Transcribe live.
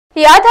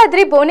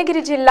యాదాద్రి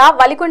భువనగిరి జిల్లా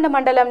వలిగొండ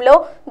మండలంలో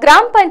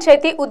గ్రామ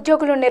పంచాయతీ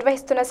ఉద్యోగులు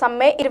నిర్వహిస్తున్న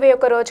సమ్మె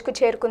 21 రోజుకు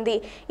చేరుకుంది।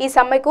 ఈ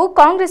సమ్మెకు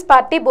కాంగ్రెస్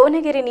పార్టీ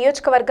భువనగిరి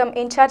నియోజకవర్గం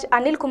ఇన్ఛార్జ్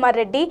అనిల్ కుమార్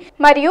రెడ్డి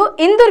మరియు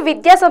ఇందూర్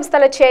విద్యా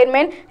సంస్థల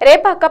చైర్మన్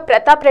రేపాక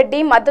ప్రతాప్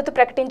రెడ్డి మద్దతు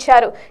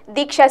ప్రకటించారు।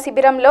 దీక్షా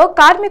శిబిరంలో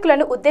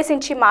కార్మికులను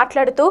ఉద్దేశించి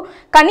మాట్లాడుతూ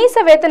కనీస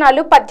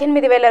వేతనాలు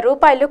 18,000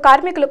 రూపాయలు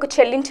కార్మికులకు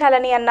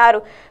చెల్లించాలని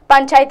అన్నారు।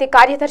 పంచాయతీ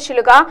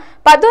కార్యదర్శులుగా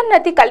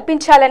పదోన్నతి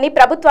కల్పించాలని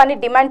ప్రభుత్వాన్ని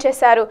డిమాండ్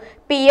చేశారు।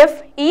 పీఎఫ్,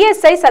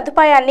 ఈఎస్ఐ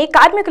సదుపాయాన్ని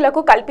కార్మికులకు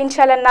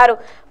కల్పించాలన్నారు।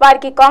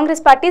 వారికి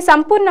కాంగ్రెస్ పార్టీ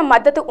సంపూర్ణ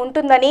మద్దతు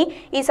ఉంటుందని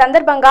ఈ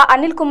సందర్భంగా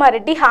అనిల్ కుమార్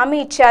రెడ్డి హామీ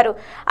ఇచ్చారు।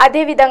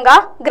 అదే విధంగా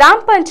గ్రామ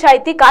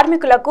పంచాయతీ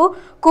కార్మికులకు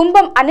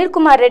కుంభం అనిల్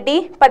కుమార్ రెడ్డి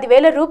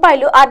 10,000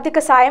 రూపాయలు ఆర్థిక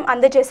సాయం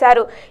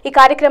అందజేశారు। ఈ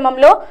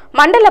కార్యక్రమంలో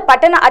మండల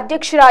పట్టణ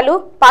అధ్యక్షురాలు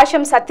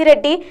పాశం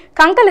సత్తిరెడ్డి,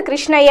 కంకల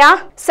కృష్ణయ్య,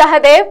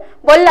 సహదేవ్,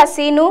 బొల్ల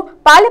సీను,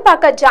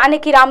 పాలపాక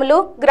జానకిరాములు,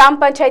 గ్రామ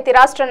పంచాయతీ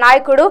రాష్ట్ర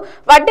నాయకుడు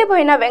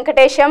వడ్డెబోయిన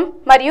వెంకటేశం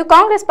మరియు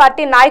కాంగ్రెస్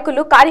పార్టీ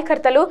నాయకులు,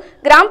 కార్యకర్తలు,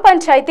 గ్రామ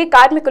పంచాయతీ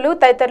కార్మికులు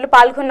తదితరులు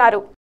పాల్గొన్నారు।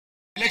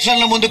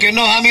 ఎలక్షన్ల ముందుకు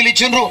ఎన్నో హామీలు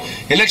ఇచ్చిండ్రు,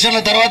 ఎలక్షన్ల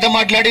తర్వాత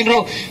మాట్లాడినరు।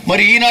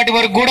 మరి ఈనాటి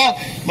వరకు కూడా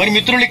మరి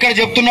మిత్రులు ఇక్కడ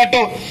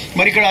చెప్తున్నట్టు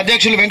మరి ఇక్కడ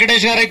అధ్యక్షులు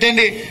వెంకటేష్ గారు అయితే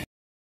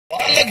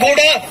వాళ్ళకు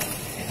కూడా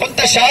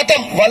కొంత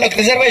శాతం వాళ్ళకు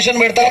రిజర్వేషన్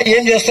పెడతారా,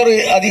 ఏం చేస్తారు,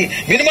 అది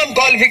మినిమం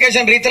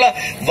క్వాలిఫికేషన్ రీతిలో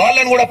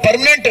వాళ్ళని కూడా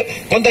పర్మనెంట్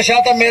కొంత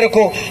శాతం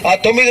మేరకు ఆ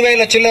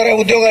 9,000 చిల్లర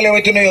ఉద్యోగాలు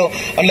ఏవైతున్నాయో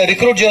అందులో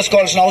రిక్రూట్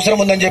చేసుకోవాల్సిన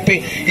అవసరం ఉందని చెప్పి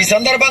ఈ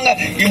సందర్భంగా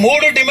ఈ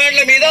 3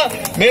 డిమాండ్ల మీద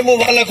మేము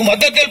వాళ్లకు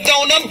మద్దతు తెలుపుతా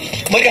ఉన్నాం।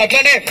 మరి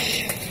అట్లనే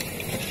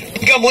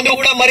ఇంకా ముందు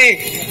కూడా మరి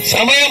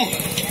సమయం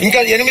ఇంకా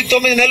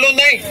 8-9 నెలలు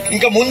ఉన్నాయి,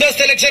 ఇంకా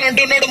ముందస్తు ఎలక్షన్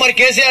అంటున్నాడు మరి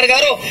కేసీఆర్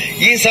గారు।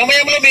 ఈ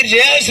సమయంలో మీరు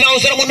చేయాల్సిన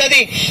అవసరం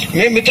ఉన్నది।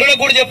 మేము మిత్రులకు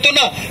కూడా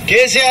చెప్తున్నా,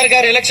 కేసీఆర్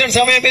గారు ఎలక్షన్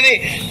సమయం ఇది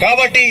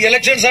కాబట్టి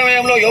ఎలక్షన్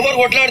సమయంలో ఎవరు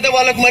కొట్లాడితే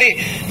వాళ్ళకు మరి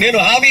నేను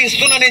హామీ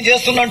ఇస్తున్నా, నేను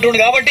చేస్తున్నా అంటుండు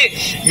కాబట్టి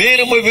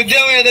మీరు మీ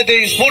ఉద్యమం ఏదైతే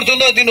స్ఫూర్తి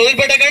ఉందో దీన్ని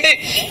వదిలిపెట్టకండి।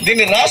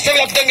 దీన్ని రాష్ట్ర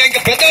వ్యాప్తంగా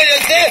ఇంకా పెద్దగా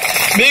చేస్తే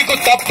మీకు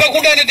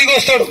తప్పకుండా దిగి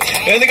వస్తాడు।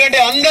 ఎందుకంటే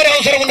అందరి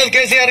అవసరం ఉన్నది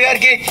కేసీఆర్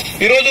గారికి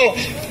ఈరోజు।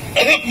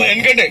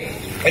 ఎందుకంటే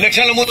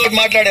ఎలక్షన్ల ముందు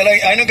మాట్లాడే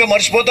ఆయన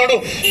మర్చిపోతాడు,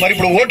 మరి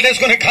ఇప్పుడు ఓట్లు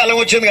వేసుకునే కాలం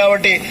వచ్చింది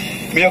కాబట్టి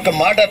మీ యొక్క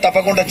మాట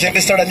తప్పకుండా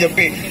చెల్లిస్తాడని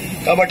చెప్పి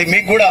కాబట్టి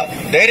మీకు కూడా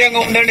ధైర్యంగా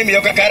ఉండండి, మీ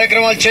యొక్క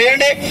కార్యక్రమాలు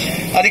చేయండి।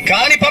 అది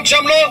కాని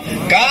పక్షంలో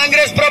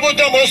కాంగ్రెస్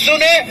ప్రభుత్వం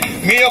వస్తూనే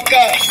మీ యొక్క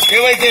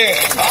ఏవైతే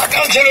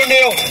ఆకాంక్షలు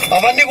ఉన్నాయో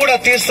అవన్నీ కూడా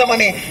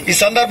తీర్స్తామని ఈ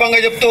సందర్భంగా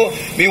చెప్తూ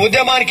మీ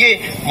ఉద్యమానికి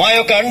మా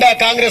యొక్క అండ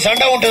కాంగ్రెస్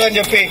అండ ఉంటుందని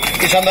చెప్పి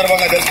ఈ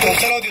సందర్భంగా తెలుస్తూ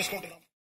సెలవు తీసుకుంటున్నాను।